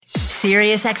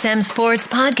SiriusXM Sports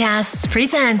Podcasts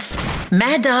presents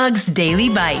Mad Dog's Daily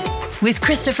Bite with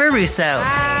Christopher Russo. And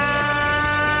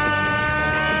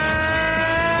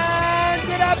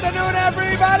good afternoon,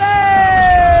 everybody!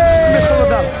 Mr.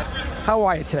 Lovullo, how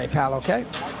are you today, pal, okay?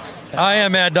 I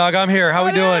am Mad Dog. I'm here. How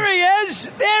we doing? There he is.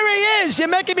 There he is. You're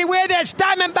making me wear that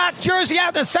Diamondback jersey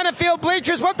out in the center field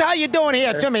bleachers. What the hell are you doing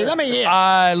here to me? Let me hear.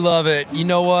 I love it. You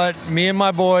know what? Me and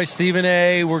my boy, Stephen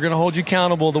A., we're going to hold you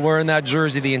accountable to wearing that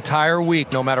jersey the entire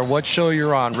week, no matter what show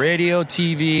you're on, radio,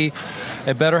 TV.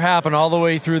 It better happen all the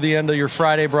way through the end of your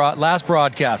Friday last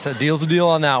broadcast. That deal's a deal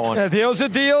on that one. Deal's a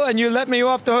deal, and you let me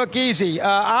off the hook easy.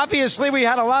 Obviously, we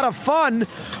had a lot of fun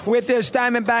with this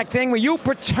Diamondback thing. Were you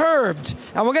perturbed?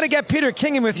 And we're going to get Peter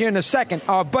Kingham with you in a second.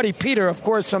 Our buddy Peter, of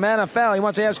course, from NFL. He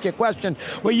wants to ask you a question.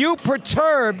 Were you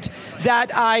perturbed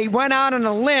that I went out on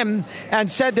a limb and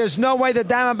said there's no way the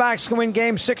Diamondbacks can win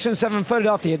Game 6 and 7 in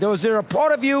Philadelphia? Was there a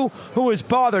part of you who was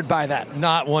bothered by that?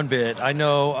 Not one bit. I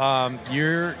know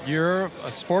you're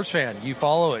a sports fan. You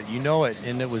follow it. You know it.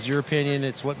 And it was your opinion.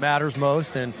 It's what matters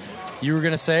most. And you were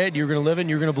going to say it, you were going to live it, and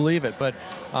you were going to believe it. But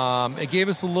it gave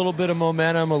us a little bit of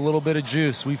momentum, a little bit of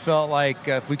juice. We felt like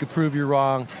if we could prove you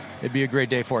wrong, it'd be a great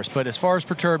day for us. But as far as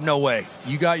perturbed, no way.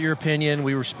 You got your opinion.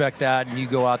 We respect that, and you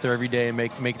go out there every day and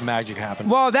make the magic happen.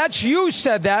 Well, that's you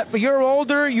said that, but you're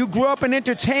older. You grew up in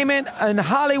entertainment and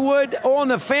Hollywood, all in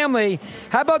the family.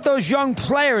 How about those young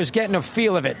players getting a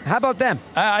feel of it? How about them?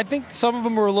 I think some of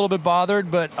them were a little bit bothered,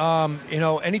 but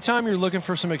anytime you're looking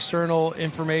for some external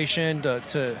information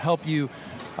to help you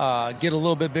get a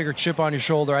little bit bigger chip on your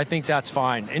shoulder, I think that's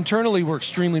fine. Internally, we're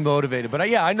extremely motivated. But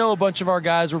I know a bunch of our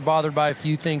guys were bothered by a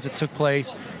few things that took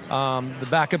place. The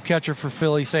backup catcher for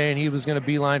Philly saying he was going to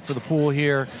beeline for the pool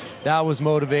here. That was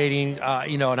motivating,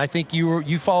 and I think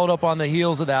you followed up on the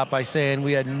heels of that by saying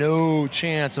we had no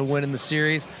chance of winning the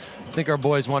series. I think our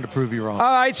boys wanted to prove you wrong.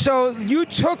 All right, so you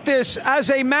took this as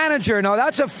a manager. Now,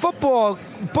 that's a football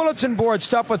bulletin board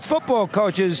stuff with football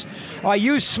coaches.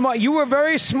 You were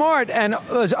very smart and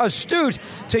astute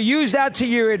to use that to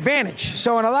your advantage.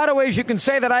 So in a lot of ways, you can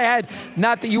say that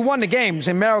not that you won the games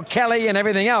and Merrill Kelly and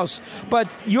everything else, but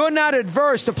you're not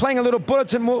adverse to playing a little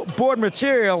bulletin board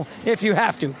material if you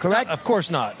have to, correct? Of course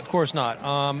not. Of course not.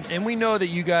 And we know that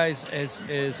you guys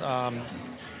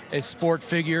as sport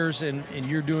figures and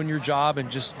you're doing your job and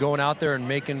just going out there and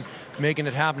making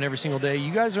it happen every single day.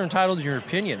 You guys are entitled to your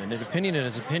opinion, and an opinion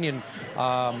is opinion,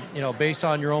 based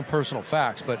on your own personal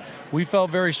facts. But we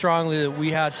felt very strongly that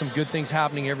we had some good things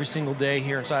happening every single day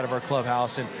here inside of our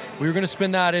clubhouse, and we were going to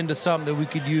spin that into something that we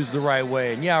could use the right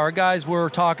way. And our guys were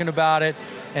talking about it.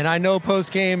 And I know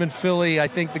post-game in Philly, I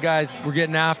think the guys were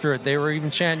getting after it. They were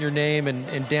even chanting your name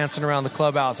and dancing around the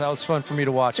clubhouse. That was fun for me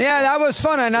to watch. Yeah, that was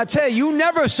fun. And I tell you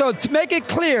never, so to make it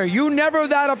clear, you never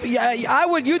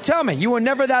you tell me, you were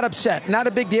never that upset. Not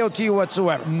a big deal to you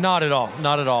whatsoever. Not at all.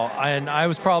 Not at all. And I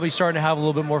was probably starting to have a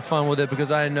little bit more fun with it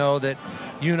because I know that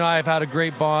you and I have had a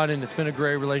great bond, and it's been a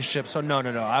great relationship. So, no.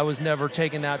 I was never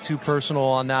taking that too personal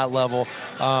on that level.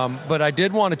 But I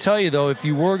did want to tell you, though, if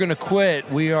you were going to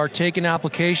quit, we are taking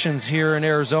applications here in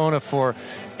Arizona for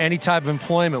any type of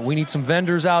employment. We need some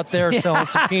vendors out there selling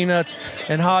some peanuts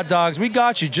and hot dogs. We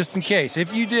got you just in case.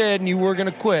 If you did and you were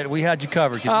going to quit, we had you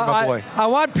covered. My boy. I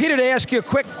want Peter to ask you a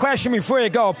quick question before you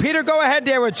go. Peter, go ahead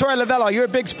there with Torey Lovullo. You're a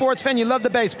big sports fan. You love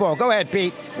the baseball. Go ahead,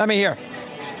 Pete. Let me hear.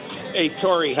 Hey,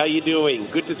 Torey, how you doing?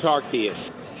 Good to talk to you.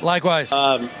 Likewise.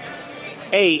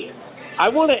 Hey, I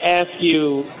want to ask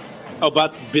you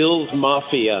about Bills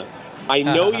Mafia. I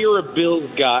know you're a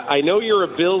Bills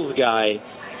guy.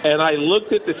 And I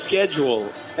looked at the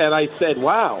schedule, and I said,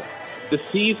 wow, the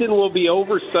season will be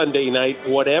over Sunday night,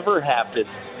 whatever happens.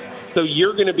 So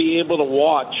you're going to be able to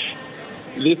watch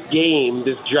this game,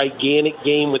 this gigantic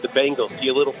game with the Bengals.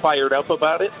 You a little fired up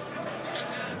about it?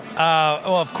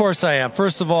 Well, of course I am.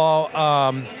 First of all,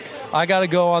 I got to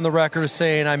go on the record as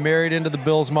saying I married into the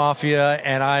Bills Mafia,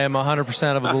 and I am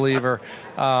 100% of a believer.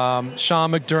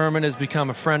 Sean McDermott has become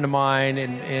a friend of mine,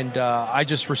 and I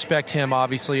just respect him,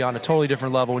 obviously, on a totally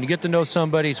different level. When you get to know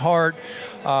somebody's heart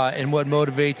and what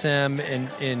motivates him,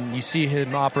 and you see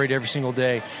him operate every single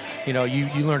day,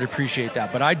 you learn to appreciate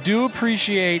that. But I do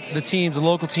appreciate the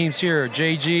local teams here.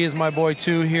 JG is my boy,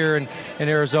 too, here in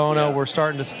Arizona. Yeah. We're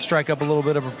starting to strike up a little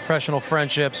bit of a professional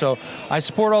friendship. So I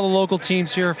support all the local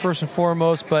teams here, first and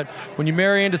foremost. But when you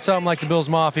marry into something like the Bills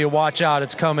Mafia, watch out.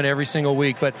 It's coming every single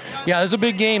week. But, there's a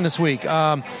big game this week.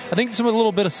 I think there's a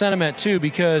little bit of sentiment, too,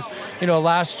 because,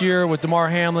 last year with DeMar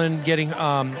Hamlin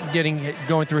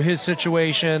going through his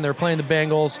situation, they're playing the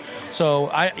Bengals.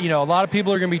 So, a lot of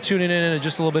people are going to be tuning in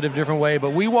just a little bit of different way,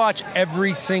 but we watch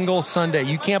every single Sunday.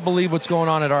 You can't believe what's going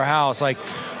on at our house. Like,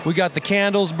 We got the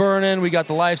candles burning. We got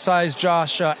the life-size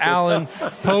Josh Allen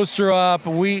poster up.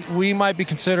 We might be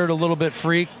considered a little bit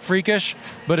freakish,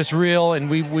 but it's real, and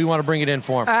we want to bring it in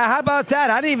for him. How about that?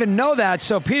 I didn't even know that.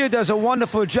 So Peter does a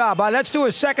wonderful job. Let's do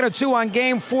a second or two on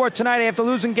Game 4 tonight after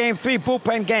losing Game 3,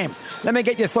 bullpen game. Let me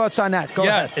get your thoughts on that. Go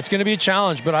ahead. Yeah, it's going to be a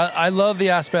challenge, but I love the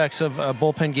aspects of a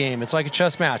bullpen game. It's like a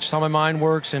chess match. It's how my mind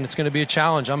works, and it's going to be a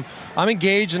challenge. I'm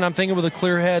engaged, and I'm thinking with a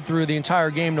clear head through the entire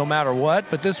game no matter what,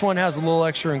 but this one has a little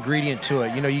extra ingredient to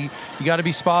it. You got to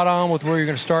be spot on with where you're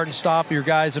going to start and stop your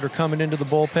guys that are coming out of the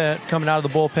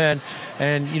bullpen,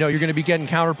 and you're going to be getting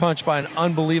counterpunched by an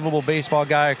unbelievable baseball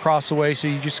guy across the way, so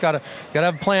you just got to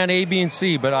have plan A, B, and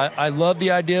C. But I love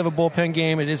the idea of a bullpen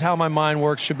game. It is how my mind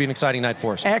works. Should be an exciting night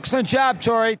for us. Excellent job,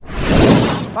 Torey.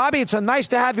 Bobby, it's nice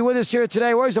to have you with us here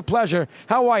today. Always a pleasure.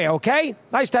 How are you? Okay?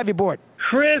 Nice to have you aboard.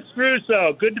 Chris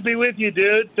Russo, good to be with you,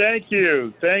 dude. Thank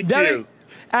you. Thank you.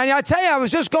 And I tell you, I was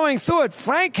just going through it.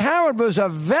 Frank Howard was a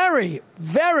very,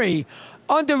 very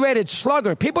underrated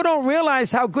slugger. People don't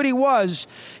realize how good he was.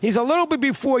 He's a little bit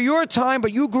before your time,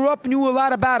 but you grew up and knew a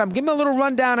lot about him. Give me a little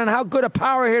rundown on how good a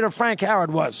power hitter Frank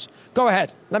Howard was. Go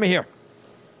ahead. Let me hear.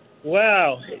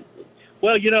 Wow.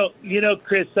 Well,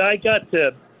 Chris, I got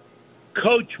to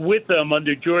coach with him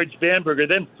under George Bamberger.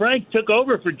 Then Frank took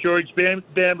over for George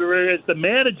Bamberger as the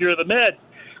manager of the Mets.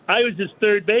 I was his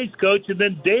third base coach, and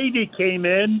then Davey came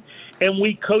in, and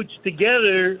we coached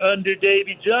together under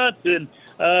Davey Johnson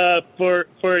for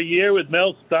a year with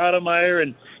Mel Stoudemire.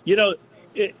 And,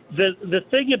 the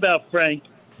thing about Frank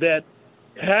that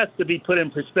has to be put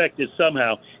in perspective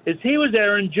somehow is he was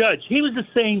Aaron Judge. He was the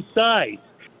same size.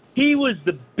 He was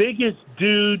the biggest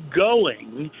dude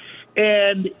going,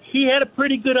 and he had a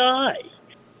pretty good eye.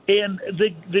 And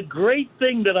the great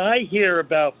thing that I hear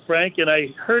about Frank, and I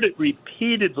heard it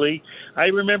repeatedly, I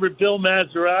remember Bill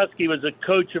Mazeroski was a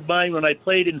coach of mine when I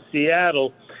played in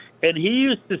Seattle, and he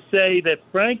used to say that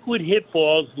Frank would hit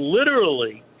balls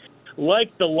literally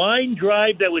like the line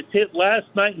drive that was hit last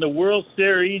night in the World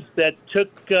Series that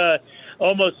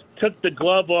almost took the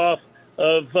glove off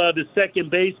of the second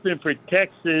baseman for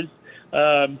Texas,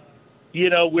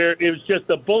 where it was just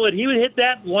a bullet. He would hit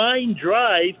that line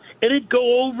drive, and it'd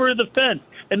go over the fence.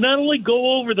 And not only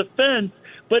go over the fence,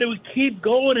 but it would keep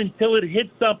going until it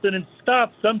hit something and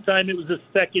stopped. Sometime it was a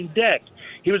second deck.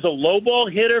 He was a low ball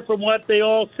hitter from what they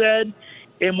all said.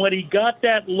 And when he got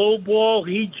that low ball,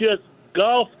 he just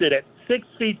golfed it at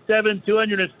 6'7",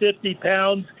 250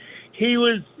 pounds. He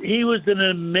was an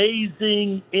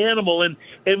amazing animal. And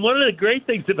one of the great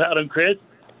things about him, Chris,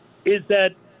 is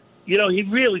that, he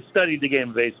really studied the game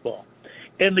of baseball.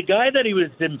 And the guy that he was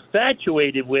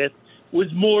infatuated with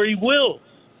was Maury Wills.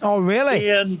 Oh, really?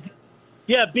 And,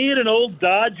 yeah, being an old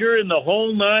Dodger in the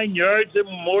whole 9 yards, and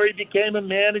Maury became a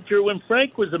manager. When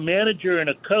Frank was a manager and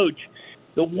a coach,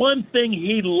 the one thing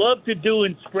he loved to do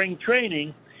in spring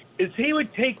training is he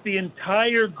would take the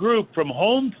entire group from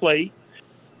home plate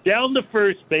down to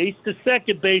first base, to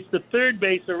second base, to third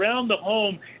base, around the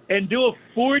home, and do a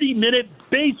 40-minute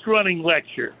base running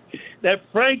lecture that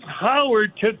Frank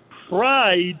Howard took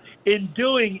pride in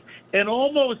doing and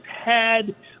almost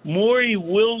had Maury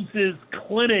Wills'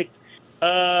 clinic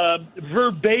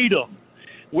verbatim,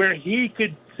 where he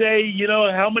could say,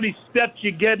 how many steps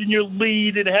you get in your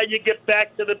lead and how you get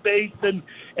back to the base and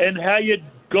how you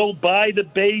go by the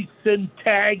base and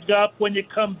tag up when you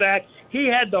come back. He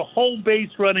had the whole base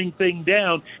running thing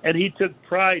down, and he took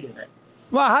pride in it.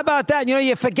 Well, how about that?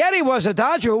 You forget he was a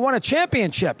Dodger who won a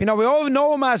championship. We all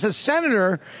know him as a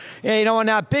senator, in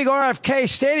that big RFK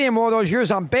Stadium all those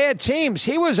years on bad teams.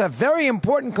 He was a very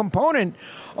important component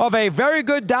of a very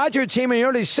good Dodger team in the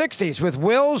early 60s with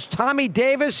Wills, Tommy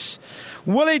Davis,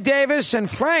 Willie Davis, and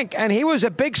Frank. And he was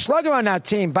a big slugger on that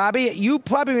team, Bobby. You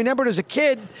probably remember it as a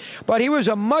kid, but he was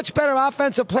a much better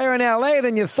offensive player in L.A.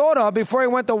 than you thought of before he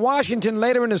went to Washington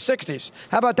later in the 60s.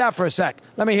 How about that for a sec?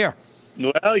 Let me hear.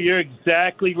 Well, you're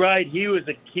exactly right. He was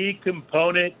a key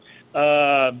component,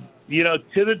 to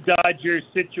the Dodgers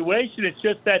situation. It's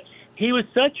just that he was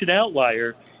such an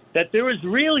outlier that there was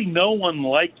really no one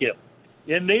like him,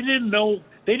 and they didn't know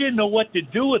what to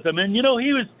do with him. And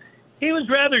he was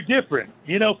rather different.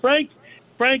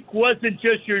 Frank wasn't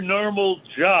just your normal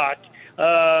jock.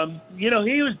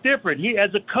 He was different. He,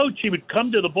 as a coach, he would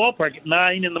come to the ballpark at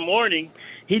 9 a.m.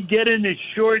 He'd get in his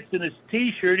shorts and his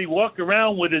T-shirt. He'd walk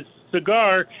around with his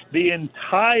cigar the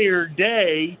entire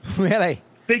day. Really?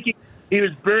 Thinking he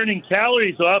was burning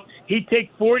calories off. He'd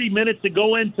take 40 minutes to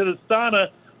go into the sauna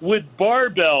with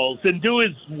barbells and do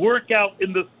his workout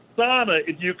in the sauna,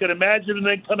 if you can imagine, and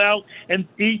then come out and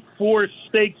eat 4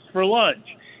 steaks for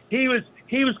lunch. He was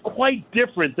quite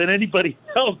different than anybody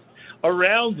else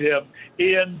around him.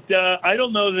 And I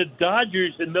don't know the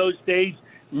Dodgers in those days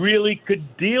really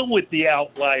could deal with the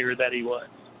outlier that he was.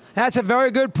 That's a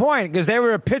very good point, because they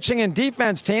were a pitching and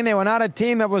defense team. They were not a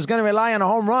team that was going to rely on a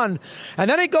home run.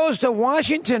 And then he goes to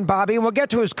Washington, Bobby, and we'll get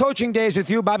to his coaching days with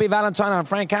you, Bobby Valentine, and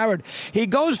Frank Howard. He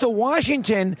goes to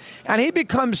Washington, and he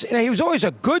becomes, he was always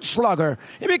a good slugger.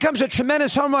 He becomes a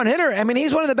tremendous home run hitter. I mean,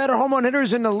 he's one of the better home run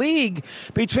hitters in the league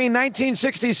between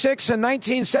 1966 and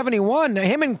 1971.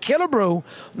 Him and Killebrew,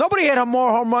 nobody hit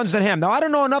more home runs than him. Now, I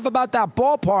don't know enough about that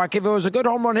ballpark, if it was a good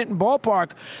home run hitting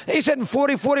ballpark. He's hitting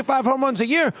 40, 45 home runs a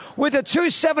year with a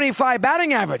 275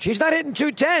 batting average. He's not hitting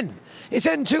 210. He's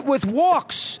hitting with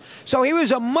walks. So he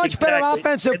was a much better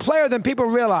offensive player than people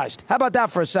realized. How about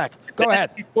that for a sec? Go ahead.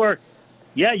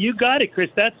 Yeah, you got it, Chris.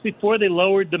 That's before they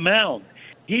lowered the mound.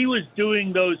 He was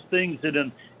doing those things that,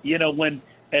 when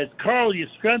as Carl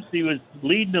Yastrzemski was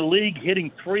leading the league,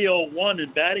 hitting 301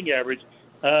 in batting average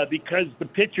because the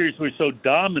pitchers were so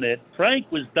dominant.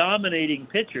 Frank was dominating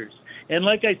pitchers. And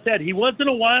like I said, he wasn't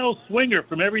a wild swinger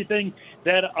from everything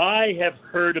that I have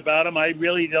heard about him. I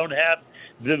really don't have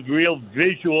the real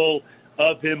visual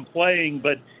of him playing.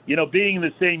 But, being in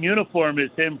the same uniform as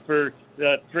him for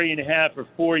 3.5 or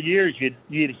 4 years,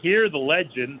 you'd hear the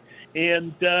legend.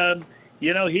 And,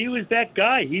 he was that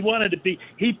guy.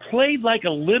 He played like a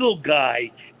little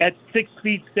guy at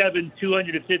 6'7",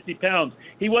 250 pounds.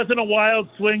 He wasn't a wild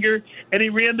swinger, and he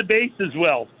ran the bases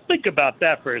well. Think about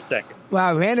that for a second.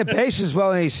 Wow, ran the bases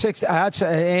well, and he's 6.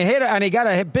 And he got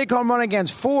a big home run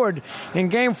against Ford in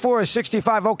Game 4 of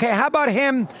 65. Okay, how about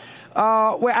him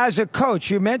as a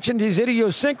coach? You mentioned his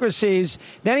idiosyncrasies.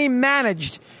 Then he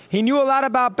managed. He knew a lot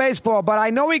about baseball, but I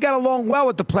know he got along well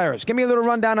with the players. Give me a little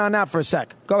rundown on that for a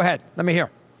sec. Go ahead. Let me hear.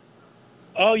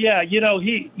 Oh yeah, he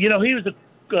was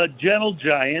a gentle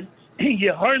giant.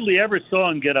 You hardly ever saw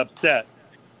him get upset.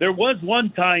 There was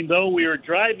one time though, we were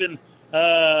driving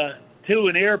to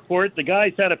an airport. The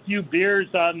guys had a few beers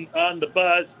on the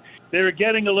bus. They were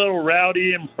getting a little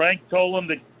rowdy, and Frank told them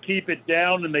to keep it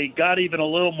down, and they got even a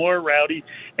little more rowdy.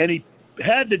 And he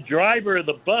had the driver of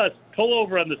the bus pull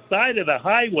over on the side of the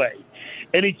highway,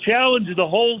 and he challenged the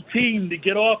whole team to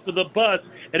get off of the bus,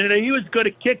 and he was going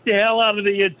to kick the hell out of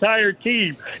the entire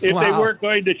team if they weren't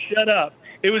going to shut up.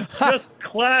 It was just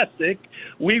classic.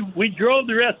 We drove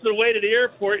the rest of the way to the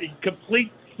airport in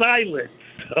complete silence,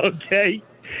 okay,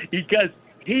 because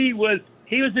he was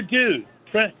a dude.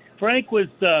 Frank was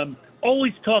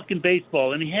always talking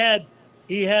baseball, and he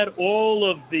had all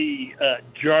of the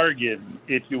jargon,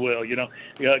 if you will.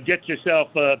 Get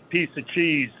yourself a piece of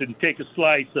cheese and take a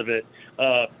slice of it.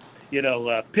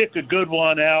 Pick a good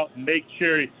one out and make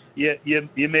sure you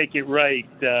make it right.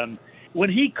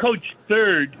 When he coached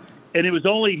third, and he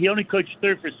only coached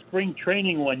third for spring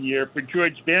training one year for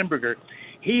George Bamberger,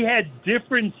 he had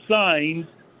different signs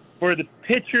for the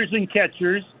pitchers and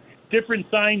catchers, different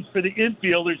signs for the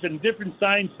infielders, and different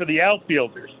signs for the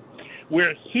outfielders.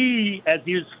 Where he, as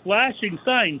he was flashing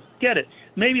signs,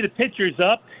 maybe the pitcher's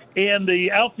up and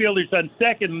the outfielder's on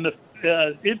second and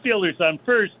the infielders on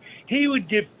first, he would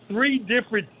give 3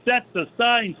 different sets of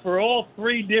signs for all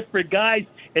 3 different guys,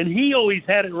 and he always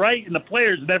had it right, and the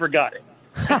players never got it.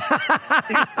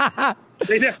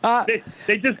 They just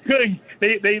couldn't.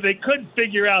 They couldn't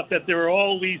figure out that there were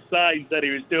all these signs that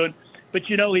he was doing. But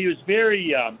he was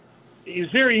very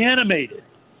animated.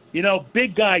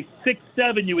 Big guy,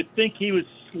 6'7", you would think he was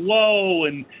slow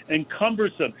and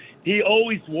cumbersome. He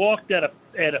always walked at a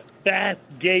fast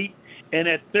gait, and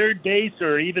at third base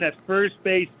or even at first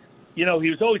base, he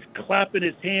was always clapping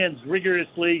his hands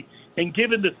rigorously and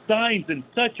giving the signs in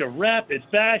such a rapid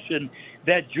fashion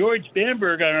that George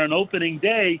Bamberger on opening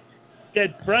day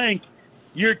said, "Frank,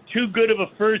 you're too good of a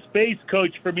first base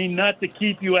coach for me not to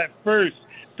keep you at first.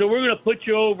 So we're going to put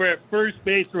you over at first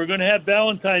base. We're going to have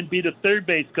Valentine be the third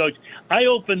base coach." I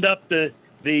opened up the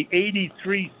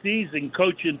 83 season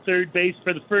coaching third base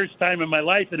for the first time in my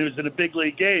life, and it was in a big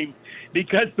league game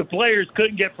because the players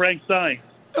couldn't get Frank's signs.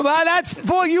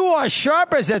 Well, you are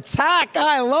sharp as a tack.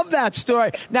 I love that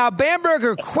story. Now,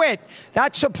 Bamberger quit.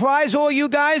 That surprised all you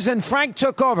guys, and Frank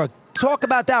took over. Talk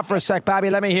about that for a sec, Bobby.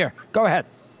 Let me hear. Go ahead.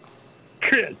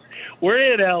 Chris,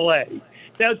 we're in L.A.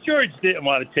 Now, George didn't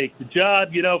want to take the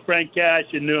job. Frank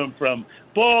Cashin knew him from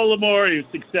Baltimore. He was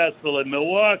successful in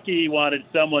Milwaukee. He wanted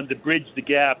someone to bridge the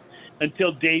gap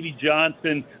until Davey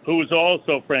Johnson, who was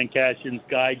also Frank Cashin's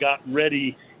guy, got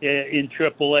ready in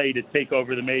AAA to take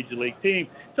over the Major League team.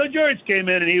 So George came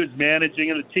in, and he was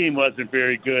managing, and the team wasn't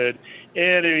very good,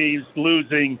 and he was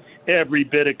losing every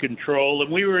bit of control.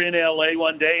 And we were in L.A.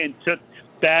 one day and took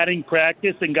batting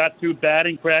practice and got through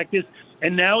batting practice,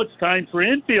 And now it's time for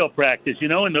infield practice. You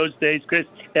know, in those days, Chris,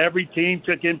 every team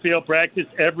took infield practice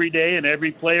every day and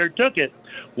every player took it.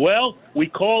 Well, we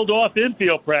called off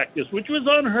infield practice, which was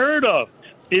unheard of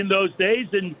in those days.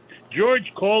 And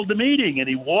George called the meeting, and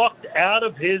he walked out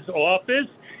of his office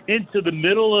into the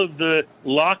middle of the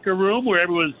locker room where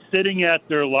everyone was sitting at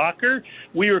their locker.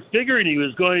 We were figuring he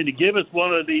was going to give us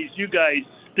one of these, you guys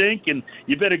stink and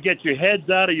you better get your heads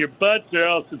out of your butts or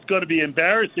else it's going to be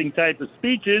embarrassing type of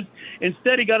speeches.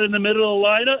 Instead, he got in the middle of the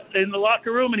lineup in the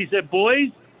locker room and he said,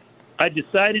 boys, I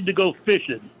decided to go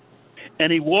fishing.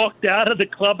 And he walked out of the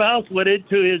clubhouse, went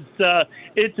into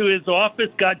his office,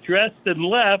 got dressed and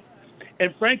left.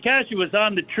 And Frank Cashew was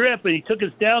on the trip, and he took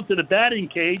us down to the batting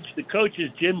cage. The coaches,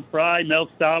 Jim Fry, Mel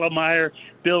Stottlemyre,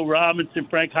 Bill Robinson,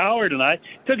 Frank Howard, and I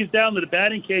took us down to the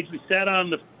batting cage. We sat on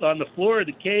the floor of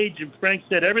the cage, and Frank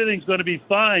said, everything's going to be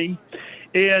fine,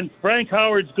 and Frank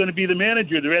Howard's going to be the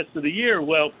manager the rest of the year.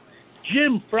 Well,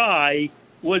 Jim Fry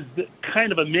was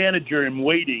kind of a manager in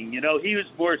waiting. You know, he was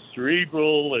more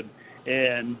cerebral,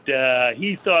 and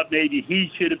he thought maybe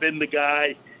he should have been the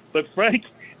guy. But Frank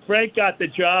got the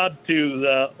job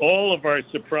to all of our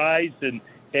surprise,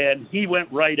 and he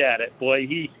went right at it. Boy,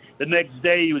 the next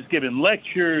day he was giving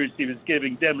lectures, he was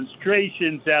giving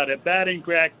demonstrations out at batting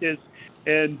practice,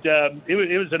 and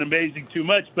it was an amazing 2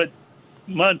 months. But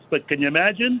can you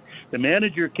imagine? The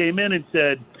manager came in and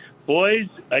said, boys,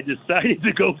 I decided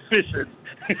to go fishing.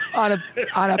 On a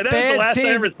and that bad was the last team. I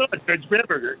ever saw George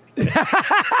Bamberger.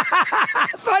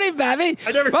 Funny, Babby.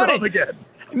 I never saw him again.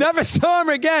 Never saw him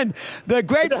again. The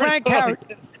great Frank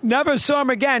Howard. Never saw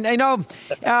him again. You know,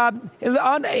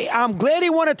 I'm glad he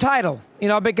won a title, you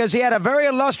know, because he had a very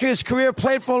illustrious career,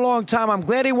 played for a long time. I'm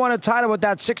glad he won a title with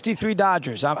that 63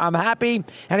 Dodgers. I'm happy.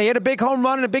 And he hit a big home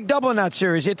run and a big double in that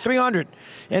series. He hit 300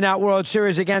 in that World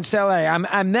Series against L.A.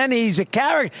 And then he's a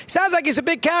character. Sounds like he's a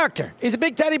big character. He's a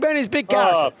big teddy bear and he's a big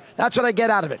character. That's what I get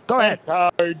out of it. Go ahead.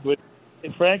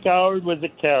 Frank Howard was a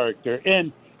character.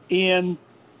 And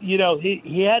you know,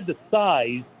 he had the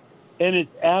size, and his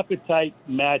appetite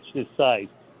matched his size.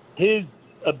 His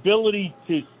ability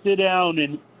to sit down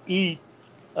and eat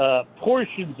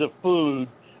portions of food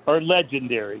are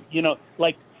legendary. You know,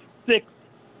 like 6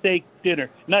 steak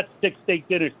dinner, not 6 steak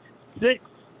dinners, 6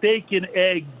 steak and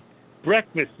egg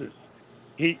breakfasts.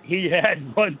 He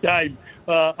had one time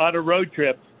on a road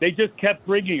trip. They just kept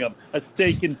bringing him a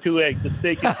steak and 2 eggs, a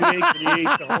steak and 2 eggs, and he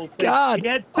ate the whole thing. God. He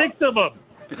had 6 of them.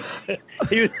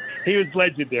 he was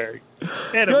legendary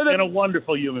and a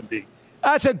wonderful human being.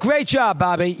 That's a great job,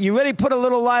 Bobby. You really put a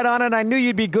little light on it. I knew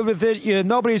you'd be good with it.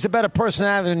 Nobody's a better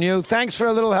personality than you. Thanks for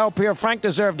a little help here. Frank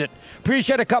deserved it.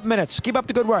 Appreciate a couple minutes. Keep up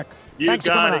the good work. Thanks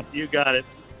for coming on. You got it.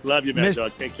 Love you, Mad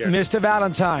Dog. Take care. Mr.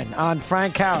 Valentine on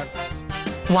Frank Howard.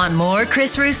 Want more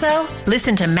Chris Russo?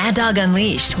 Listen to Mad Dog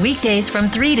Unleashed weekdays from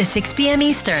 3 to 6 p.m.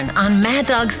 Eastern on Mad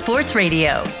Dog Sports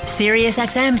Radio, Sirius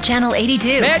XM Channel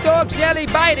 82. Mad Dog's Daily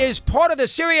Bite is part of the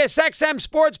Sirius XM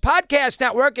Sports Podcast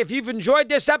Network. If you've enjoyed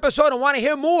this episode and want to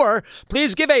hear more,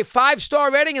 please give a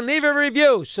 5-star rating and leave a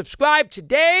review. Subscribe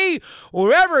today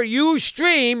wherever you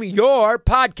stream your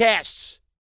podcasts.